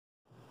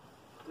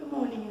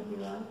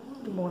everyone.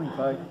 Good morning,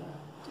 Faye.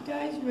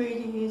 Today's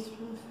reading is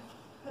from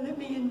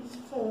Philippians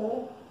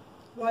 4,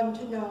 1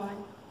 to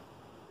 9.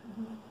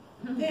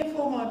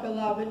 Therefore, my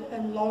beloved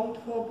and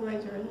longed-for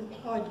brethren,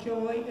 my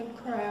joy and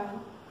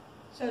crown,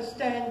 so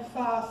stand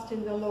fast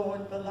in the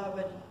Lord,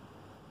 beloved.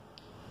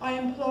 I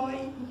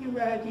employ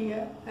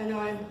Euodia and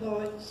I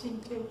employ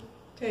Syntyche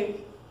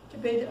to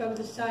be of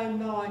the same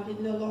mind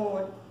in the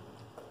Lord.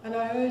 And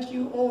I urge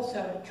you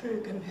also,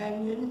 true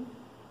companion,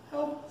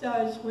 help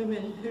those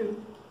women who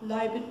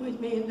laboured with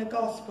me in the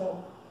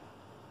gospel,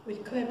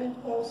 with Clement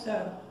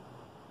also,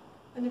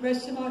 and the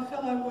rest of my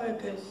fellow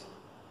workers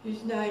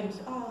whose names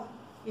are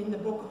in the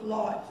book of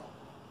life.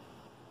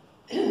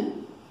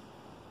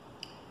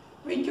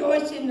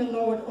 Rejoice in the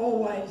Lord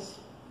always.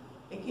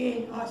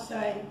 Again I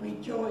say,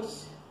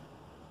 rejoice.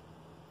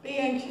 Be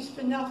anxious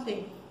for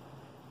nothing,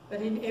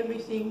 but in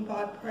everything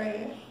by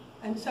prayer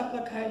and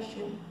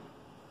supplication,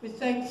 with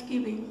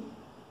thanksgiving,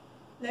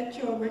 let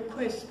your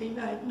requests be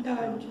made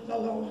known to the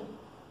Lord.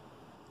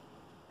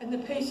 And the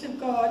peace of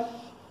God,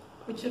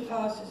 which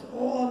surpasses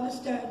all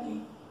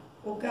understanding,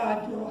 will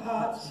guard your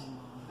hearts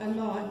and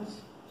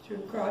minds through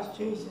Christ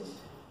Jesus.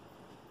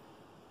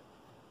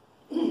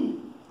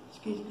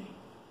 Excuse me.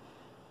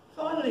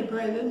 Finally,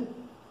 brethren,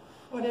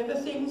 whatever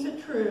things are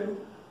true,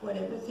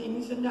 whatever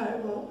things are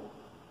noble,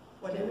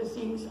 whatever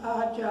things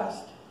are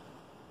just,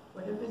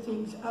 whatever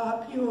things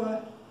are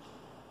pure,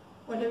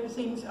 whatever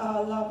things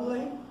are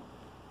lovely,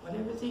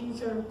 whatever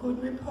things are of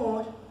good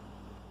report,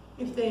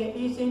 if there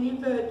is any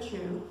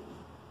virtue,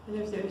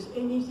 and if there is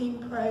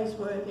anything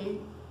praiseworthy,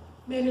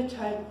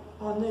 meditate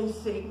on these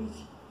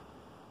things,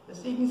 the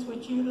things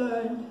which you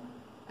learned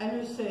and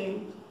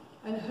received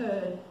and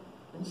heard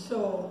and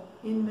saw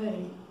in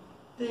me.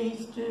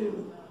 These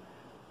do,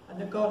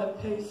 and the God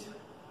of peace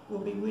will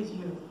be with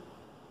you.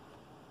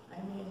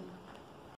 Amen.